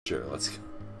Sure, let's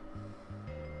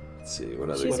see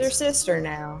what other. She's her sister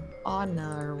now,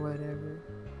 Anna or whatever.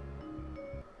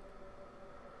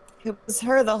 It was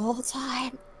her the whole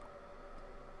time.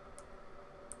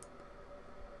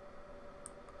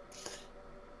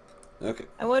 Okay.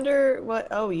 I wonder what.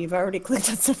 Oh, you've already clicked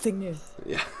on something new.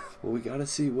 Yeah. Well, we gotta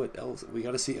see what else. We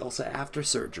gotta see Elsa after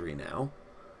surgery now.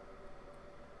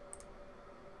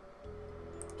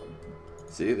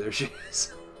 See, there she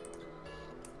is.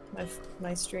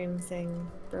 My stream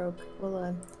thing broke. Hold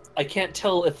on. I can't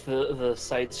tell if the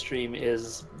side stream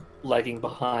is lagging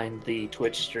behind the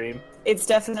Twitch stream. It's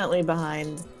definitely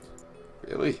behind.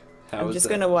 Really? I'm just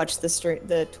gonna watch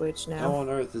the Twitch now. How on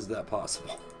earth is that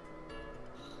possible?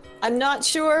 I'm not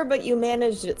sure, but you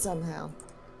managed it somehow.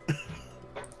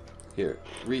 Here,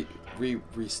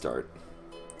 restart.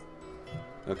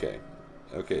 Okay.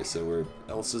 Okay, so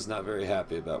Elsa's not very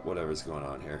happy about whatever's going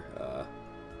on here.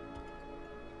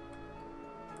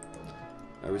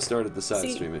 I restarted the side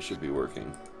stream, it should be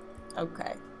working.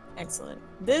 Okay, excellent.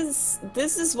 This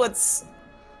is what's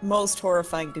most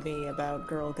horrifying to me about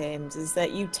girl games, is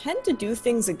that you tend to do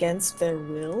things against their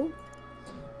will.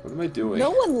 What am I doing? No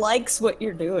one likes what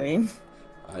you're doing.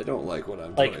 I don't like what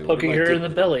I'm doing. Like poking her in the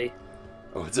belly.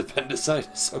 Oh, it's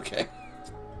appendicitis, okay.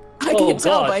 I can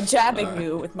tell by jabbing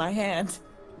you with my hand.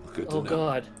 Good to know.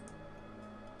 God.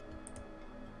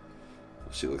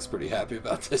 She looks pretty happy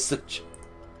about this, doesn't she?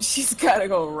 She's gotta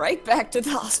go right back to the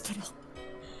hospital.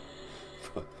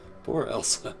 Poor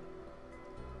Elsa.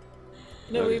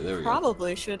 No, we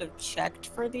probably should have checked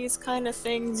for these kind of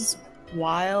things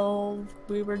while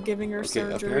we were giving her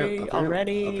surgery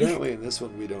already. Apparently in this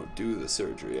one we don't do the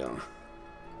surgery. I don't know.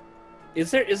 Is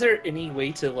there any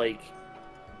way to, like...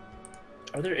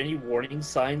 Are there any warning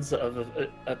signs of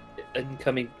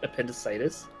incoming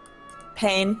appendicitis?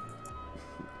 Pain.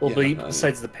 Well,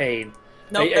 besides the pain.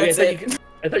 No, nope,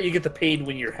 I thought you get the pain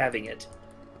when you're having it.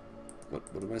 What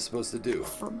am I supposed to do?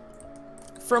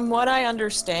 From what I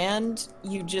understand,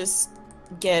 you just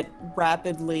get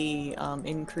rapidly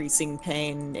increasing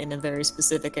pain in a very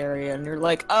specific area, and you're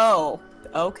like, oh,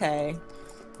 okay,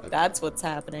 that's what's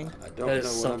happening. I don't know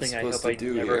what I'm supposed to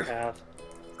do here. Have.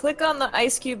 Click on the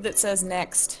ice cube that says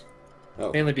next.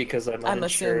 Oh. Mainly because I'm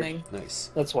assuming.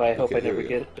 Nice. That's why I hope I never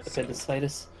get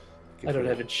appendicitis. I don't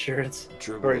have insurance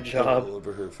or a job.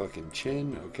 Over her fucking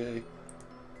chin, okay.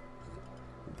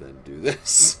 Then do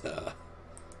this.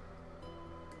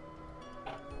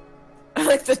 I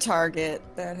like the target.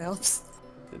 That helps.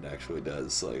 It actually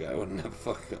does. Like, I wouldn't have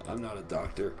I'm not a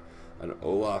doctor.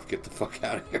 Olaf, get the fuck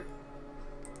out of here.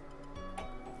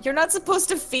 You're not supposed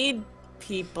to feed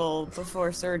people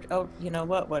before surgery. Oh, you know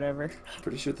what? Whatever.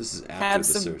 Pretty sure this is after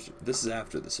the surgery. This is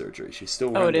after the surgery. She's still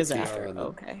wearing it the is tiara after. and the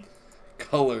Okay.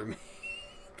 Color me.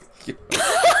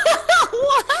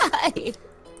 Why?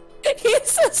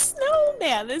 He's a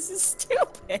snowman. This is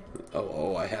stupid.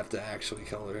 Oh, I have to actually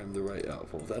color him the right. Oh,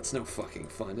 well, that's no fucking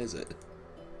fun, is it?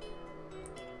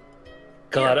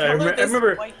 God, I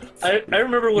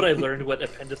remember when I learned what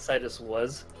appendicitis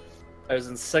was. I was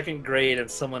in 2nd grade, and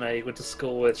someone I went to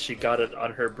school with, she got it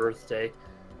on her birthday.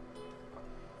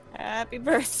 Happy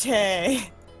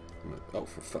birthday! Oh,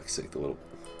 for fuck's sake, the little.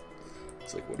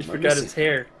 It's like, what you forgot his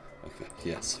hair. Okay,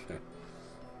 yes.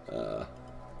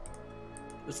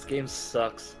 This game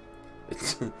sucks.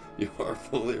 You are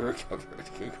fully recovered.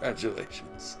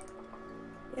 Congratulations.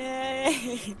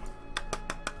 Yay!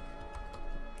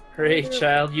 Hooray,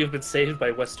 child, you have been saved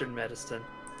by Western medicine.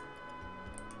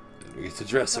 And we get to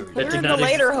dress her. Put her in the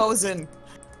lederhosen.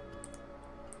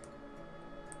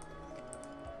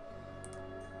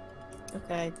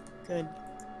 Okay, good.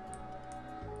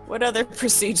 What other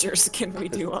procedures can we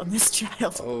do on this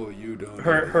child? Oh, you don't.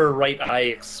 Her right eye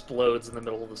explodes in the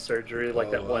middle of the surgery, like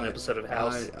that one episode of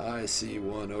House. I see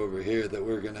one over here that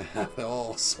we're gonna have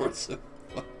all sorts of.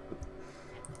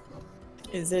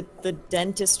 Is it the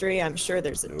dentistry? I'm sure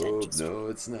there's a dentistry. No,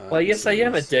 it's not. Well, yes, I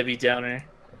am a Debbie Downer.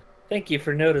 Thank you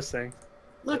for noticing.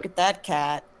 Look at that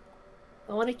cat.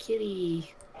 I want a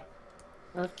kitty.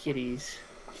 I love kitties.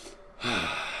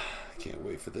 Can't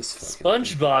wait for this fucking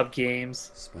SpongeBob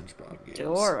games. SpongeBob games.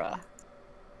 Dora.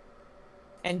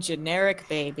 And generic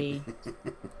baby.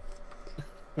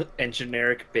 And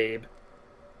generic babe.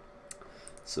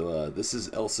 So this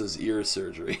is Elsa's ear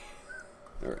surgery.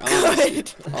 Or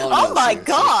Good. Oh my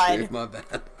god. My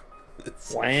bad.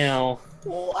 Wow.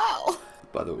 Wow.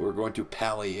 By the way, we're going to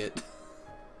pally it.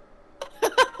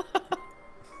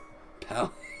 Pally.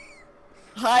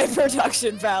 High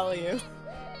production value.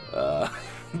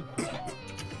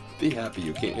 Be happy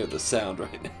you can't hear the sound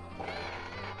right now.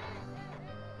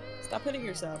 Stop hitting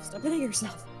yourself. Stop hitting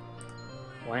yourself.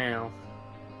 Wow.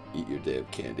 Eat your damn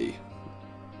candy.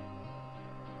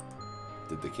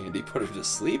 Did the candy put her to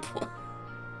sleep?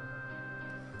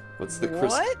 What's the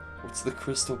What's the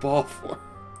crystal ball for?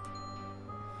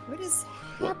 What is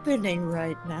happening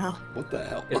right now? What the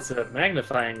hell? It's a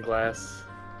magnifying glass.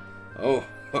 Oh,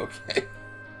 okay.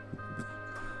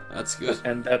 That's good.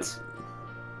 And that's...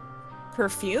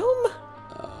 Perfume?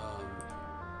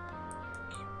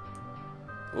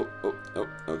 Oh,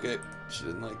 okay. She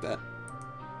didn't like that.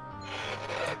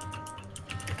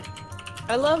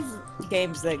 I love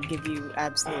games that give you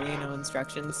absolutely no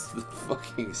instructions. The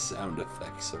fucking sound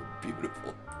effects are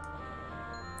beautiful.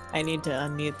 I need to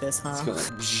unmute this, huh?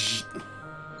 It's going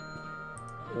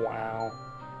Wow.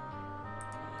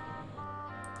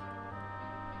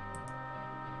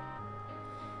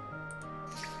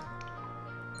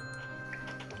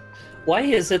 Why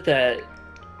is it that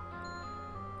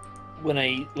when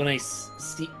I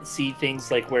see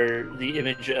things like where the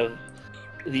image of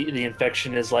the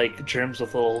infection is like germs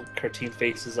with little cartoon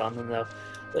faces on them, though,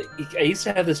 like I used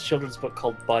to have this children's book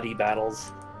called Body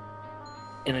Battles,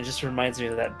 and it just reminds me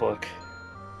of that book.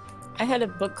 I had a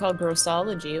book called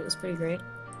Grossology. It was pretty great.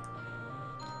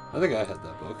 I think I had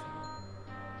that book.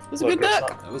 It was a good book.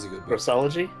 That was a good book.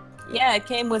 Grossology? Yeah, it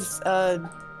came with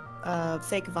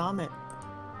fake vomit.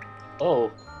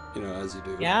 Oh. You know, as you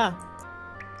do. Yeah.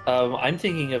 I'm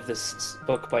thinking of this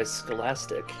book by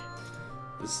Scholastic.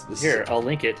 This Here, I'll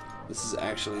link it. This is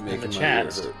actually making my chat.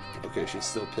 ear hurt. Okay, she's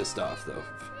still pissed off though.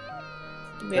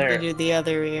 We have to do the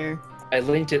other ear. I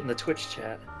linked it in the Twitch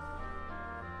chat.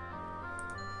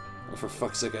 Well, for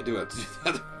fuck's sake, I do have to do the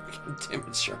other. God damn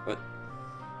it, Charlotte.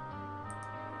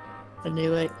 I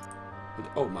knew it.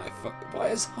 Oh my fuck! Why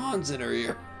is Hans in her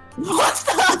ear? What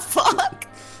the fuck?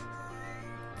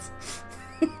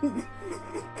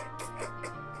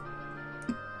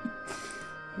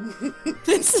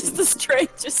 This is the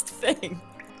strangest thing.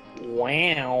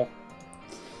 Wow.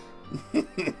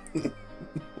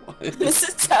 This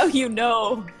is how you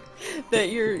know that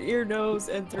your ear, nose,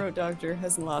 and throat doctor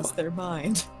has lost their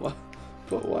mind. What?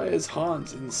 But why is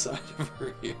Hans inside of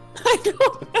her ear? I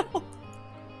don't know.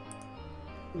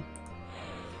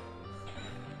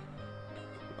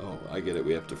 Oh, I get it.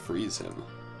 We have to freeze him.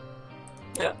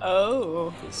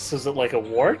 Oh. So is it like a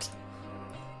wart?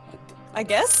 I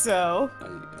guess so.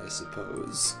 I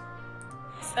suppose.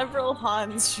 Several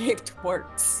Hans-shaped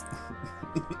warts.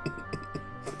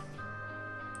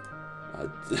 I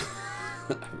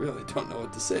really don't know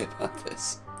what to say about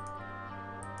this.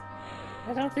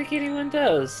 I don't think anyone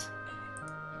does.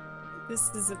 This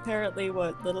is apparently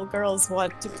what little girls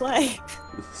want to play.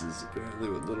 This is apparently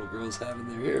what little girls have in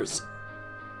their ears.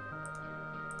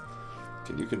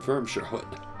 Can you confirm, Charlotte?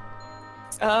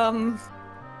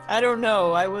 I don't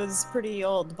know. I was pretty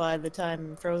old by the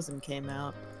time Frozen came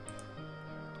out.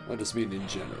 I just mean in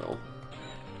general.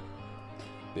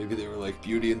 Maybe they were like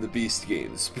Beauty and the Beast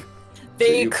games.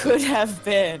 They could have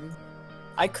been.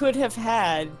 I could have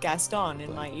had Gaston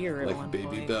in my ear at like one Baby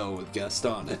point. Belle with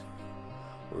Gaston in,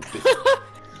 or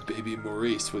Baby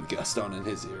Maurice with Gaston in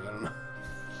his ear. I don't know.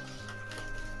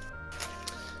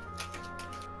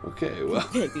 Okay, well.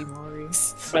 Baby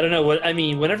Maurice. I don't know what I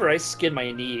mean. Whenever I skin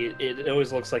my knee, it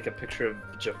always looks like a picture of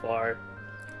Jafar.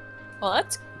 Well,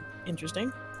 that's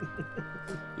interesting.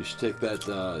 You should take that.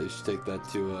 You should take that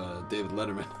to David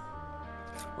Letterman,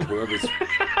 or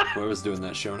whoever's doing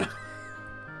that show now.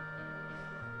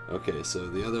 Okay, so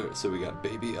we got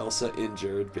Baby Elsa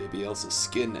injured, Baby Elsa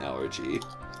skin allergy,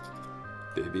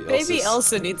 Baby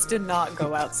Elsa needs to not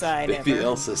go outside. Baby ever.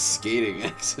 Elsa skating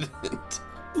accident.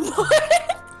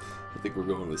 What? I think we're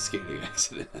going with skating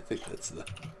accident. I think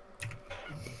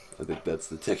that's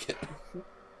the ticket.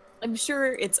 I'm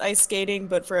sure it's ice skating,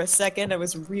 but for a second I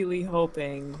was really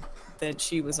hoping that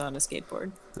she was on a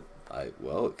skateboard.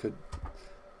 Well, it could.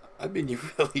 I mean, you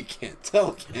really can't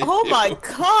tell, can Oh you? my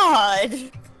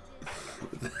god!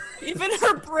 Even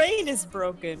her brain is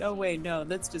broken. Oh wait, no,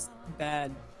 that's just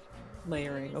bad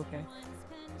layering. Okay.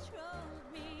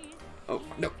 Oh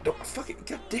no! Don't fucking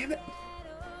god damn it!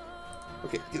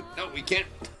 Okay, no, we can't.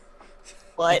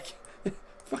 What?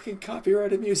 Fucking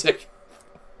copyrighted music.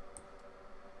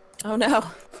 Oh no.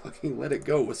 Fucking Let It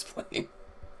Go was playing.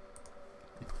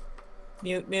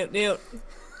 Mute, mute, mute.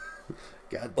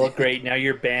 God damn. Well, great. Now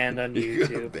you're banned on You're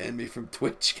gonna YouTube. ban me from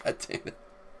Twitch. God damn it.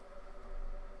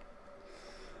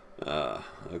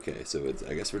 Okay, so it's.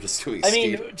 I guess we're just doing. I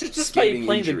mean, just by skating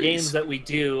playing the injuries. games that we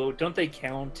do, don't they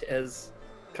count as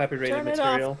copyrighted Turn it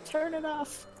material? off. Turn it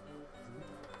off.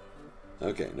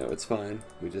 Okay, no, it's fine.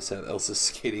 We just have Elsa's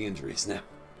skating injuries now.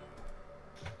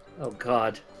 Oh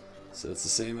God. So it's the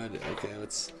same idea. Okay,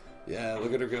 let's. Yeah,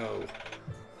 look at her go.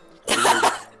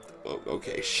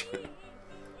 okay, sure.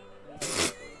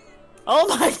 Oh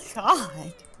my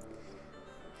god.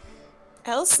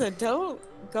 Elsa, don't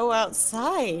go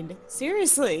outside.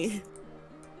 Seriously.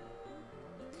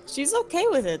 She's okay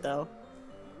with it though.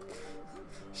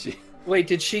 She. Wait,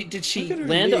 did she Look at her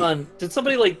land knee. on? Did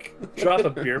somebody like drop a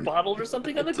beer bottle or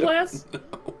something on the glass?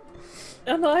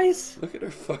 On the ice? Look at her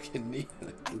fucking knee.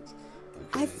 Okay,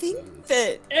 I so think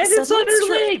that And it's on someone's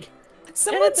her leg.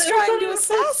 someone's it's trying on to her foot.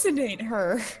 assassinate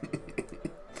her.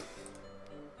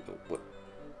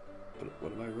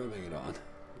 What am I rubbing it on?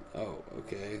 Oh,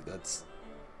 okay, that's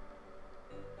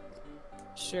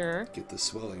Sure. get the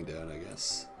swelling down, I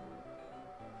guess.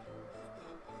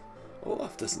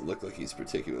 Olaf doesn't look like he's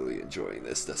particularly enjoying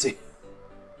this, does he?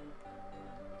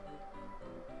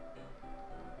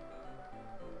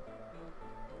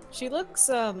 She looks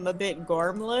a bit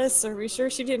gormless. Are we sure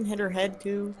she didn't hit her head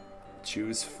too?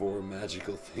 Choose 4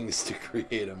 magical things to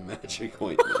create a magic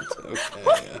ointment.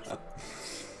 Okay, yeah.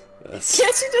 That's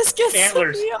Can't you just get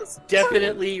Antlers. somebody else?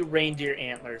 Definitely reindeer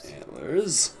antlers.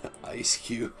 antlers, ice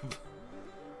cube,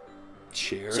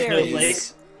 cherries,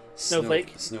 Snowflake.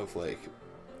 Snowflake. snowflake.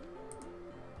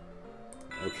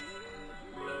 Okay.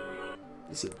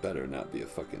 This had better not be a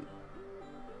fucking.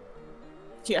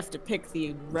 You have to pick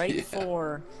the right Yeah.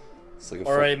 4. It's like a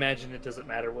Or I fuck- imagine it doesn't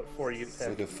matter what for you it's pick.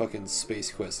 like a fucking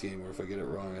Space Quest game where if I get it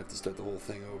wrong, I have to start the whole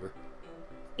thing over.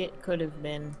 It could have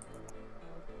been.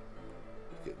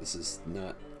 Okay, this is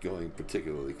not going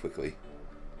particularly quickly.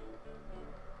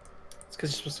 It's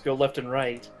because you're supposed to go left and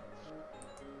right.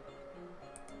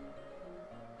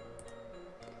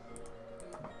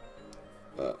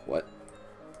 What?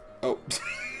 Oh.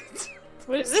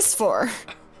 What is this for?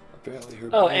 Apparently her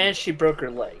Oh, bone, and she broke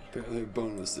her leg. apparently her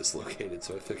bone was dislocated,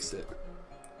 so I fixed it.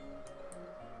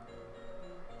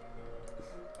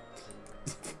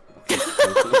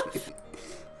 Okay.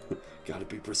 Gotta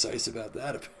be precise about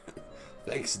that.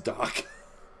 Thanks, Doc.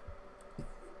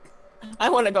 I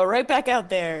want to go right back out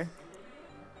there.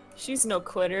 She's no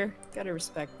quitter. Gotta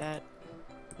respect that.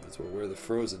 Might as well wear the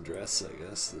frozen dress, I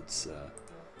guess. It's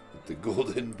the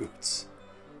golden boots.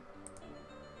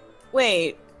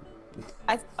 Wait.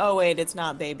 Oh wait, it's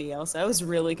not baby Elsa. I was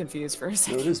really confused for a No,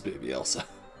 second. it is baby Elsa.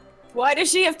 Why does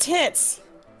she have tits?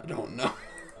 I don't know.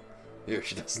 Here,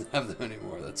 she doesn't have them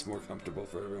anymore. That's more comfortable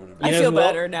for everyone. I You know feel who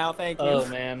better now, thank you. Oh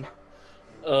man.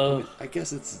 Oh, I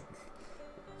guess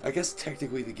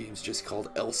technically the game's just called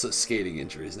Elsa skating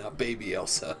injuries, not baby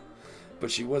Elsa.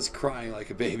 But she was crying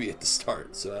like a baby at the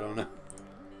start, so I don't know.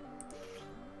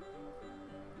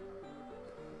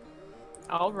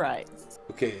 All right.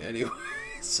 Okay, anyway,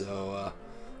 so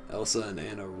Elsa and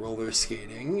Anna roller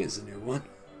skating is a new one.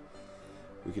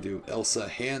 We could do Elsa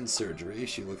hand surgery.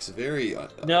 She looks very...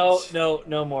 no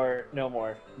more.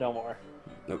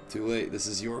 Nope, too late. This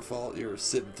is your fault. You're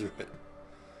sitting through it.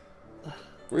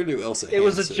 We're gonna do Elsa It hand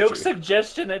was a surgery. joke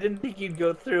suggestion. I didn't think you'd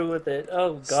go through with it.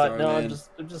 Oh god, no! I'm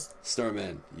just.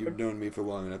 Starman, you've known me for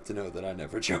long enough to know that I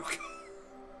never joke.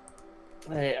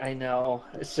 I know.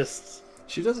 It's just.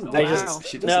 She doesn't look, I just-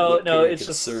 she doesn't no, look no, very it's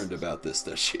just- concerned about this,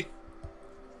 does she?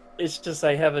 It's just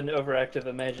I have an overactive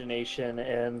imagination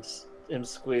and am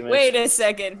squeamish. Wait a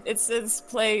second. It says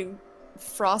play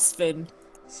Frostfin.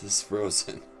 This is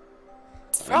Frozen.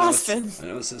 It's I know Frostfin. I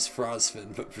know it says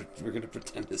Frostfin, but we're gonna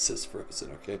pretend it says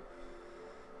Frozen, okay?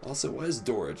 Also, why is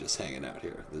Dora just hanging out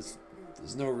here? There's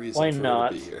no reason Why for her not?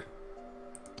 to be here.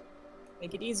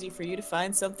 Make it easy for you to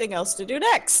find something else to do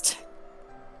next.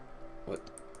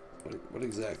 What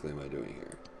exactly am I doing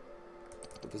here?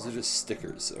 But those are just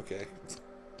stickers, okay?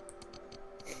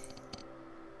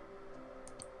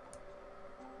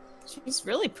 She's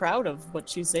really proud of what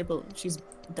she's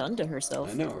done to herself.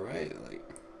 I know, right? Like,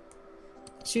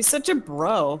 She's such a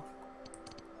bro.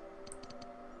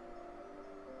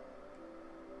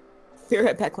 Be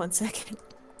right back 1 second.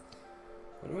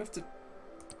 why do I have to...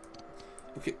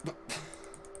 Okay, but...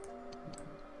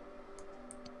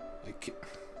 I can't...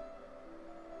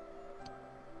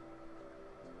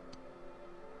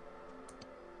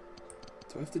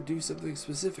 Do I have to do something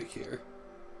specific here?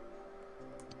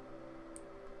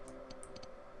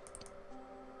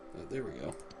 Oh, there we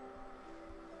go.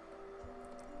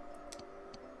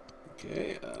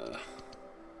 Okay,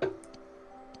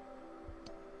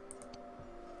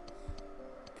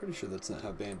 pretty sure that's not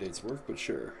how band-aids work, but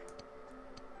sure.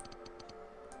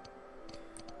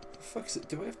 For fuck's sake,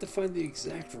 do I have to find the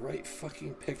exact right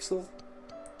fucking pixel?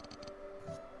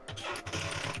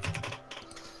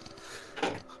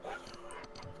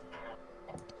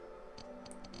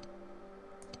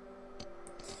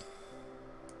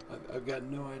 I've got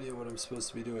no idea what I'm supposed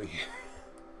to be doing here.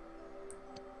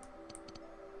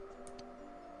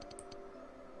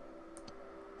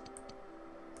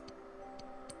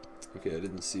 Okay, I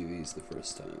didn't see these the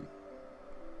first time.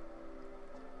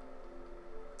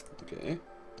 Okay.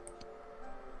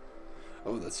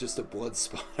 Oh, that's just a blood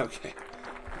spot. Okay.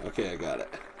 Okay, I got it.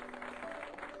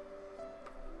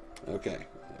 Okay,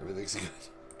 everything's good.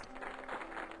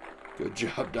 Good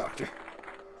job, doctor.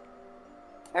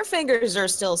 Her fingers are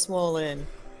still swollen.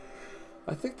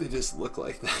 I think they just look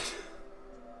like that.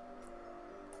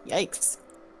 Yikes.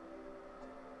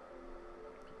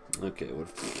 Okay, what?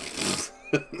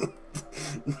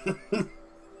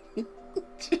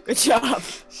 Good job.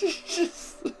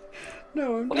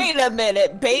 No, I'm Wait a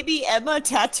minute, Baby Emma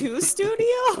Tattoo Studio?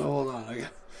 Hold on, I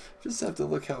just have to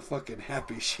look how fucking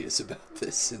happy she is about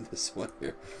this in this one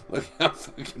here. Look how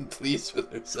fucking pleased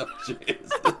with herself she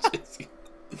is.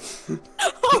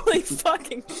 Holy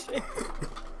fucking shit.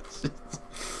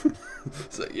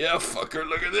 It's like, yeah, fucker,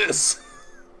 look at this.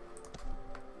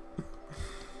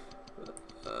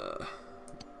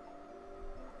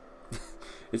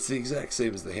 It's the exact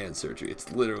same as the hand surgery. It's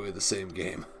literally the same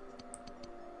game.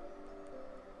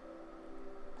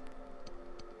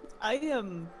 I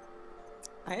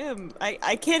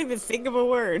can't even think of a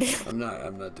word. I'm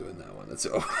not doing that one. That's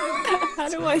all. How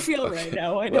do I feel Okay. right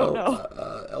now? I don't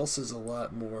know. Elsa's a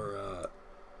lot more,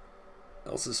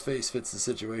 Elsa's face fits the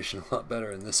situation a lot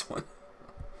better in this one.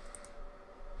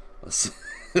 Let's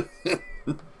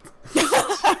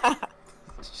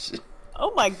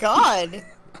Oh my god.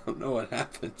 I don't know what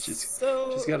happened. She's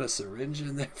got a syringe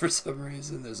in there for some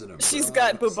reason. There's an umbrella. She's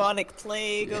got bubonic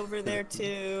plague over there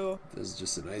too. There's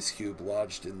just an ice cube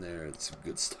lodged in there. It's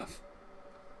good stuff.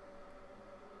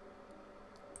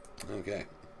 Okay.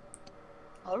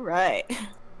 All right.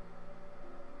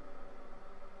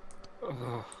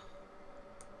 Ugh.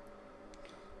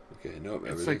 Okay, nope,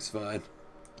 everything's fine.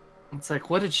 It's like,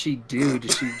 what did she do?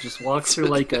 Did she just walk through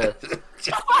like a...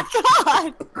 Oh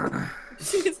my god!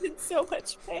 She's in so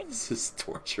much pain. This is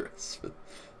torturous. But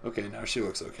okay, now she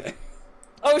looks okay.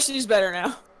 Oh, she's better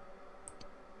now.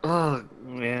 Oh,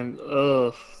 man.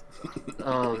 Ugh.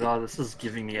 Oh, God, this is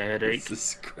giving me a headache.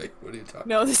 This is great. What are you talking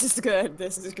No, this is good.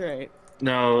 This is great.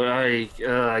 No, I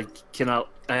cannot.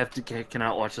 I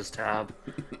cannot watch this tab.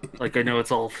 Like, I know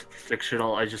it's all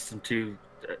fictional. I just am too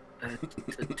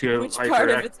Which part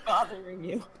of it's bothering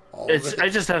you? I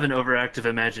just have an overactive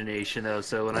imagination though,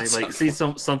 so when I like see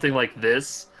something like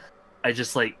this, I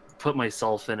just like put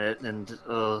myself in it, and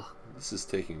this is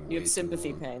taking way You have sympathy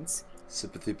too long. pains.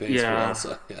 Sympathy pains Yeah. for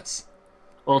Elsa, yes.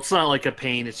 Well, it's not like a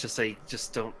pain. It's just I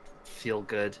just don't feel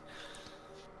good.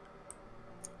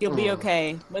 You'll be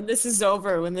okay. When this is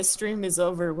over, when this stream is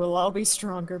over, we'll all be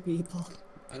stronger people.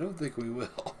 I don't think we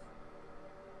will.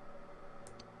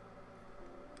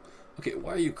 Okay,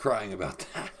 why are you crying about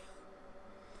that?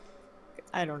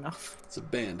 I don't know. It's a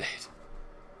band-aid.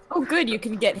 Oh good, you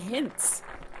can get hints.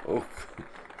 Oh,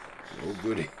 oh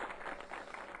goody.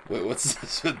 Wait, what's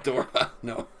this with Dora?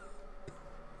 No.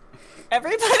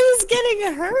 Everybody's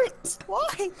getting hurt.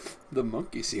 Why? The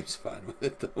monkey seems fine with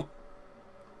it, though.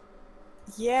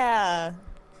 Yeah.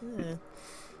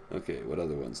 Okay, what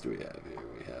other ones do we have here?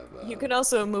 We have... You could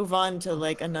also move on to,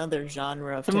 like, another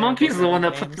genre of The terrible monkey's the one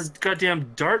that games. put the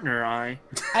goddamn dart in her eye.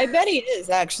 I bet he is,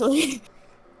 actually.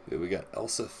 Here we got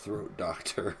Elsa Throat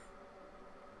Doctor.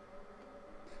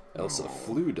 Elsa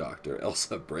Flu Doctor.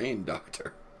 Elsa Brain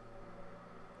Doctor.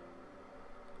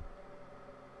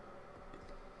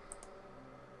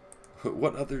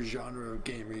 What other genre of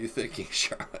game are you thinking,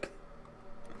 Charlotte?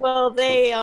 Well, they